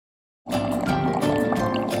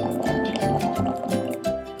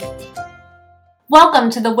Welcome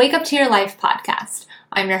to the Wake Up to Your Life podcast.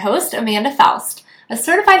 I'm your host, Amanda Faust, a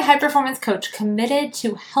certified high-performance coach committed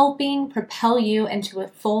to helping propel you into a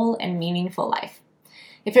full and meaningful life.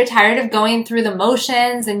 If you're tired of going through the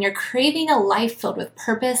motions and you're craving a life filled with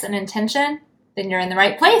purpose and intention, then you're in the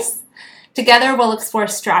right place. Together, we'll explore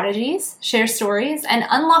strategies, share stories, and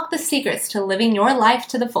unlock the secrets to living your life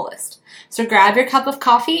to the fullest. So grab your cup of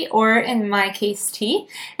coffee, or in my case, tea,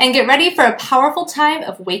 and get ready for a powerful time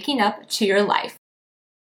of waking up to your life.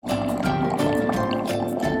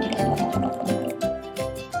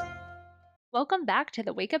 Welcome back to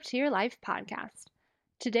the Wake Up to Your Life podcast.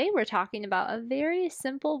 Today we're talking about a very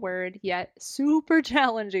simple word, yet super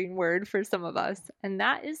challenging word for some of us, and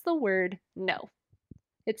that is the word no.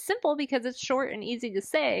 It's simple because it's short and easy to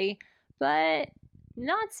say, but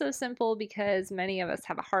not so simple because many of us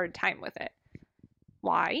have a hard time with it.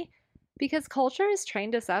 Why? Because culture has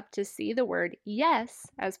trained us up to see the word yes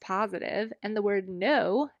as positive and the word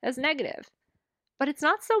no as negative. But it's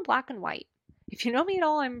not so black and white. If you know me at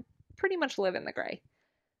all, I'm pretty much live in the gray.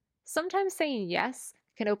 Sometimes saying yes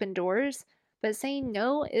can open doors, but saying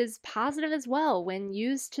no is positive as well when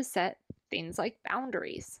used to set things like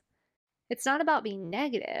boundaries. It's not about being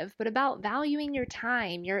negative, but about valuing your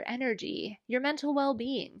time, your energy, your mental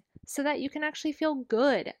well-being, so that you can actually feel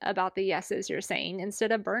good about the yeses you're saying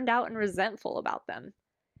instead of burned out and resentful about them.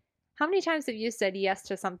 How many times have you said yes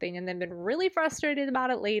to something and then been really frustrated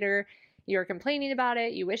about it later? You're complaining about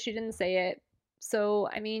it, you wish you didn't say it. So,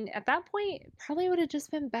 at that point, probably would have just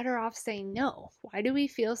been better off saying no. Why do we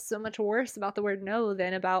feel so much worse about the word no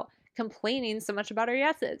than about complaining so much about our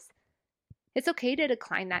yeses? It's okay to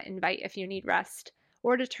decline that invite if you need rest,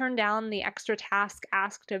 or to turn down the extra task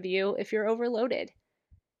asked of you if you're overloaded.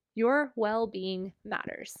 Your well-being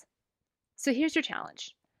matters. So here's your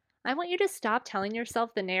challenge. I want you to stop telling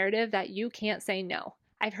yourself the narrative that you can't say no.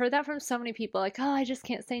 I've heard that from so many people, like, oh, I just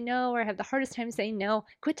can't say no, or I have the hardest time saying no.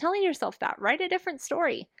 Quit telling yourself that. Write a different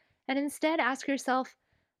story. And instead ask yourself,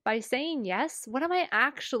 by saying yes, what am I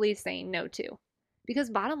actually saying no to?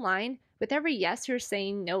 Because bottom line, with every yes, you're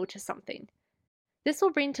saying no to something. This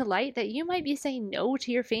will bring to light that you might be saying no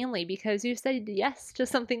to your family because you said yes to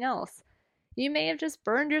something else. You may have just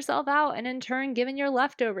burned yourself out and in turn given your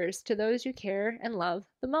leftovers to those you care and love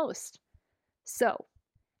the most. So,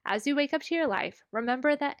 as you wake up to your life,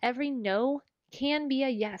 remember that every no can be a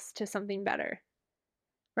yes to something better.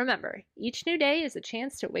 Remember, each new day is a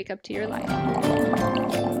chance to wake up to your life.